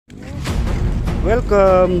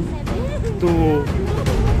Welcome to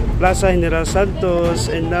Plaza General Santos,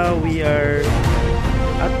 and now we are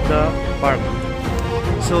at the park.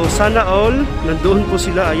 So sana all, nandoon po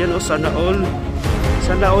sila. Ayan o, sana all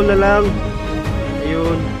na lang.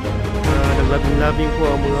 Ayun, naglabing-labing po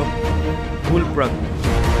ang mga bullfrog.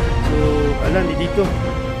 So alam, dito.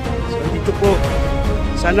 So dito po,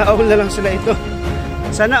 sana all na lang sila ito.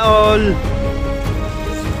 Sana all.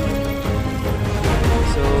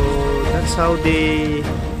 So that's how they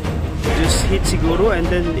just hit siguro, and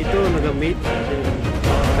then ito nagamate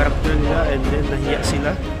character nila, and then nahiya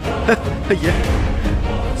sila. Ayan.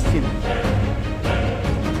 Still.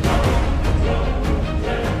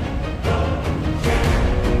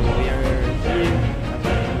 We are here at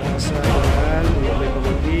Plaza General. We have my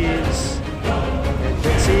pamangkins. And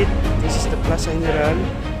that's it. This is the Plaza General,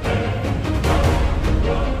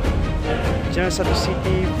 Santos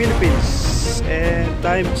City, Philippines. And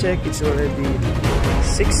time check, it's already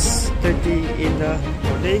 6:30 in the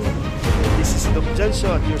morning. And this is Doc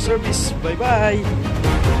Jancio at your service. Bye bye.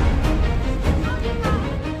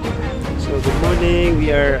 So good morning.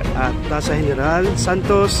 We are at Plaza General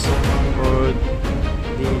Santos for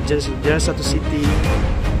the Santos City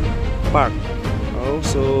Park. Oh,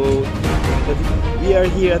 so we are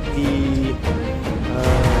here at the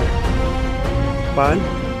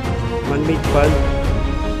man-made pond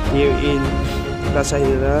here in Plaza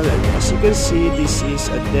General, and as you can see, this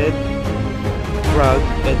is a dead frog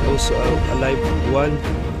and also a live one.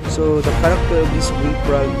 So the character of this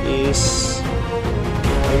bullfrog is,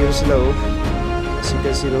 ayun sila, oh, as you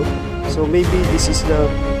can see, no? So maybe this is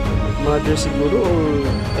the mother siguro, or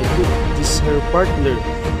I think this is her partner.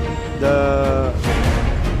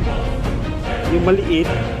 Yung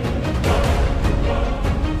maliit,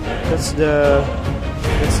 that's the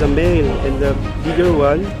male, and the bigger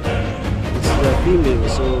one is the female.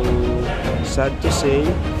 So sad to say,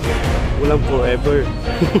 walang forever.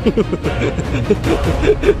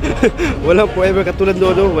 Walang forever, katulad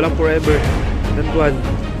doon, no? Walang forever. That one,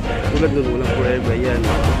 katulad doon, walang forever. Yan,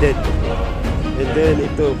 dead. And then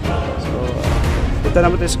ito, so punta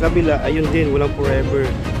naman tayo sa kabila. Ayun din, walang forever.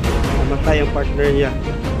 Namatay ang partner niya.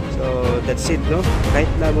 So that's it, no? Kahit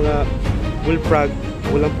na mga bullfrog,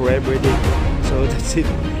 walang forever din. So that's it.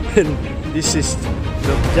 And this is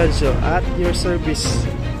Doc Jancio at your service.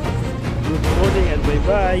 Good morning and bye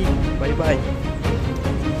bye. Bye bye.